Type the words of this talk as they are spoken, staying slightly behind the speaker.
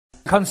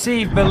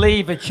Conceive,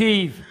 believe,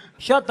 achieve.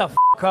 Shut the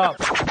fuck up.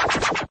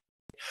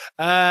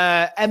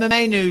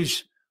 MMA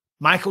news.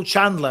 Michael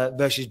Chandler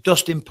versus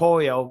Dustin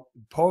Poirier.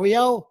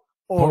 Poirier?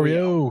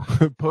 What's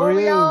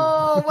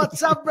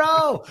up,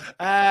 bro?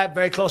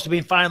 Very close to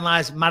being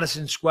finalized.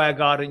 Madison Square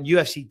Garden,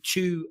 UFC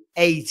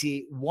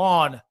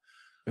 281.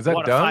 Is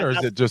that done, or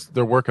is it just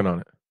they're working on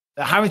it?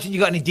 Harrington,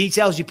 you got any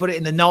details? You put it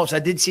in the notes. I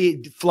did see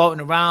it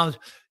floating around,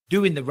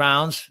 doing the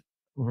rounds.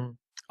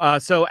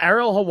 So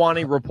Ariel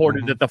Helwani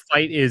reported that the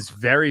fight is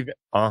Ariel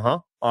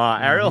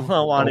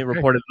Helwani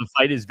reported the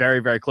fight is very,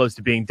 very close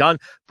to being done.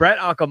 Brett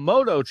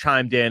Okamoto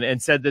chimed in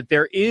and said that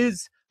there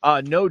is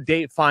no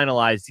date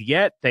finalized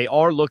yet. They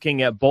are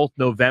looking at both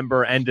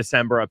November and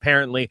December.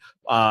 Apparently,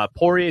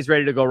 Poirier is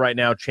ready to go right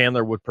now.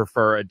 Chandler would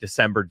prefer a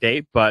December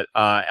date, but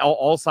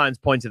all signs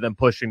point to them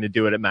pushing to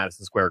do it at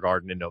Madison Square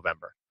Garden in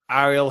November.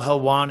 Ariel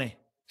Helwani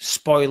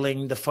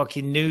spoiling the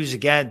fucking news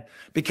again,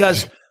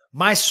 because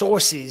my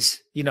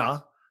sources,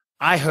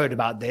 I heard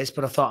about this,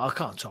 but I thought I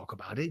can't talk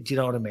about it. Do you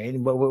know what I mean?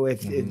 If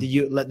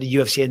let the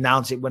UFC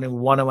announce it when they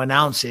want to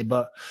announce it,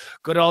 but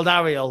good old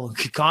Ariel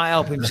can't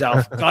help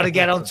himself. Got to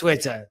get on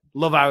Twitter.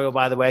 Love Ariel,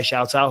 by the way.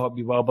 Shout out. Hope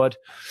you're well, bud.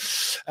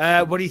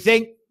 What do you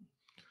think?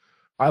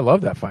 I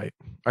love that fight.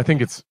 I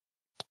think it's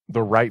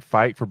the right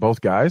fight for both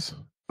guys.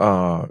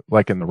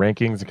 Like in the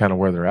rankings and kind of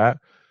where they're at.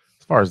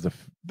 As far as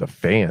the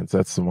fans,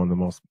 that's one of the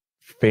most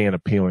fan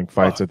appealing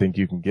fights I think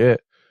you can get.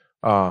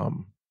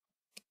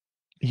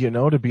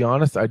 To be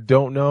honest, I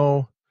don't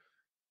know.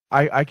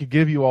 I could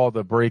give you all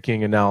the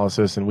breaking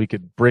analysis and we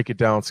could break it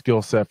down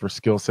skill set for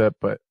skill set,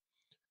 but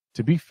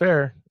to be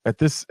fair, at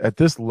this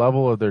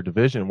level of their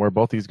division where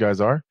both these guys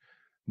are,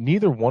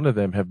 neither one of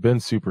them have been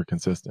super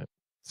consistent.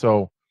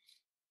 So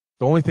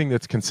the only thing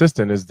that's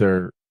consistent is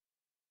their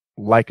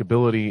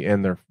likability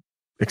and their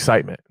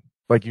excitement.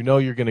 Like,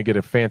 you're going to get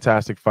a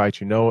fantastic fight.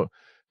 You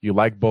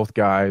like both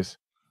guys.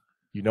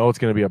 It's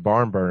going to be a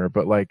barn burner,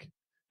 but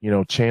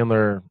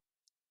Chandler,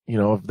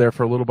 there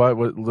for a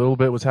little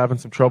bit was having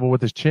some trouble with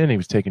his chin. He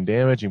was taking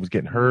damage. He was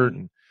getting hurt,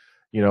 and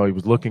he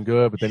was looking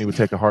good. But then he would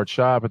take a hard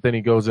shot. But then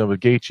he goes in with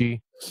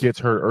Gaethje, gets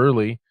hurt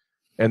early,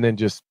 and then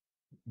just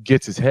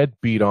gets his head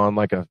beat on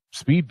like a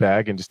speed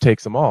bag and just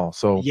takes them all.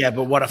 So yeah,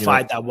 but what a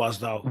fight that was,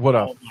 though. What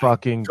a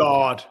fucking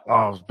god!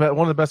 Oh, one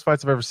of the best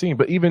fights I've ever seen.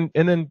 But and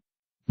then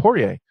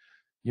Poirier,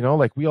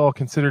 we all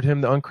considered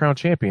him the uncrowned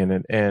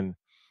champion, and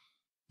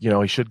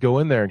he should go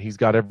in there, and he's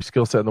got every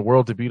skill set in the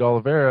world to beat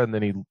Oliveira, and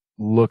then he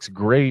looks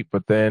great,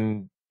 but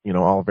then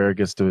Oliveira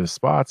gets to his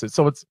spots.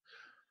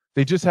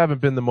 They just haven't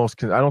been the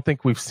most. I don't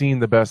think we've seen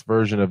the best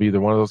version of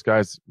either one of those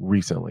guys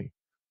recently.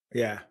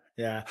 Yeah.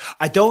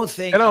 I don't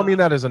think. And I don't mean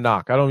that as a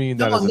knock. I don't mean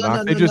that as a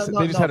knock. They just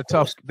had a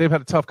tough. They've had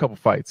a tough couple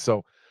fights.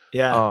 So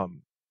yeah,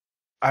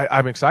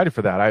 I'm excited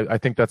for that. I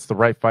think that's the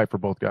right fight for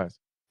both guys.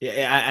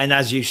 Yeah, and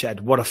as you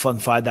said, what a fun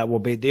fight that will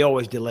be. They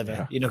always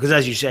deliver. Because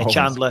as you said,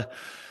 Chandler.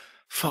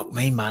 Fuck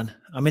me, man.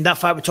 I mean, that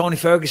fight with Tony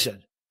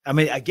Ferguson. I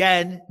mean,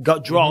 again,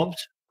 got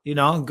dropped. He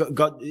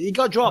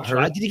got dropped,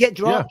 right? Did he get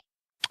dropped?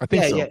 Yeah, I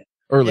think so.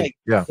 Early,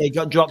 yeah. He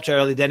got dropped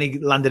early. Then he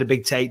landed a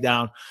big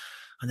takedown,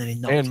 and then he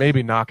knocked him.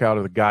 Maybe knockout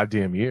of the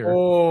goddamn year.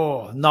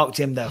 Oh, knocked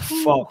him the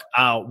fuck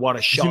out! What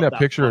a shot! You seen that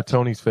picture of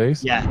Tony's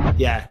face?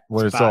 Yeah.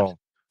 When it's all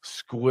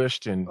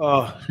squished and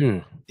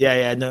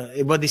yeah. No,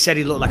 but they said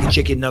he looked like a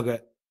chicken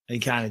nugget. He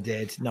kind of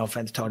did. No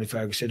offense, Tony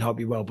Ferguson. Hope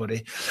you're well,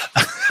 buddy.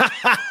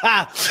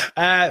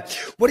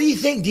 What do you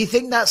think? Do you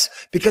think that's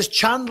because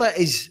Chandler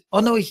is? Oh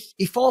no,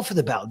 he fought for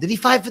the belt. Did he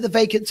fight for the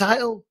vacant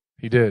title?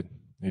 He did.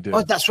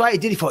 Oh, that's right. He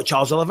did. He fought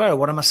Charles Oliveira.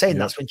 What am I saying? Yep.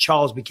 That's when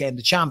Charles became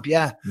the champ.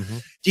 Yeah. Mm-hmm.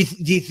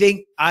 Do you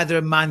think either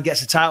a man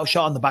gets a title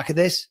shot on the back of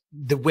this?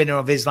 The winner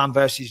of Islam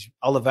versus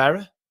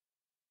Oliveira?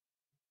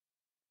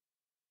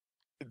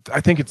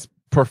 I think it's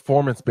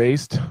performance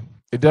based.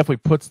 It definitely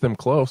puts them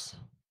close.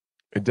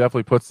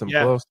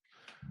 Close.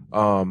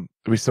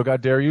 We still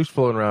got Dariush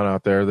floating around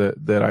out there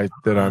that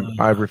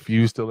I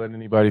refuse to let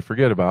anybody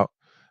forget about.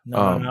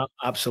 No,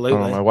 absolutely.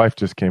 My wife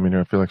just came in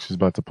here. I feel like she's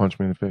about to punch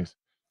me in the face.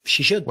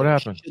 She should. What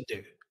happened? She should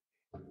do.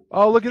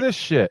 Oh, look at this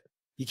shit.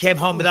 You came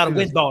home without a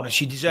win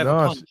bonus. You deserve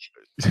a punch.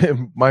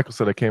 Michael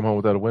said I came home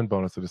without a win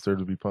bonus. I deserve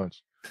to be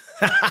punched.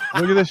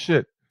 Look at this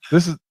shit.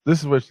 This is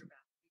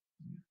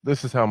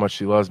how much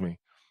she loves me.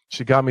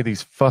 She got me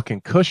these fucking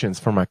cushions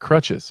for my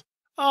crutches.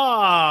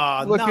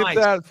 Oh, look at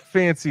that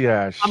fancy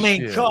ass. I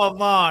mean, shit.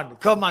 come on.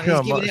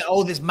 He's giving it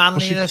all this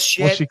manliness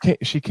shit.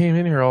 She came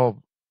in here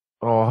all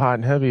hot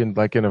and heavy and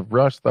like in a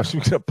rush. Thought she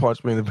was gonna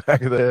punch me in the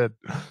back of the head.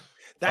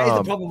 That is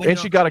the problem. And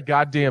she got a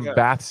goddamn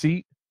bath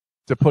seat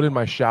to put in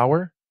my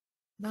shower.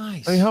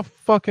 Nice. I mean, how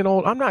fucking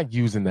old? I'm not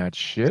using that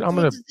shit. I'm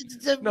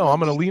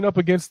gonna lean up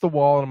against the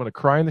wall and I'm gonna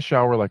cry in the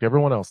shower like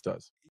everyone else does.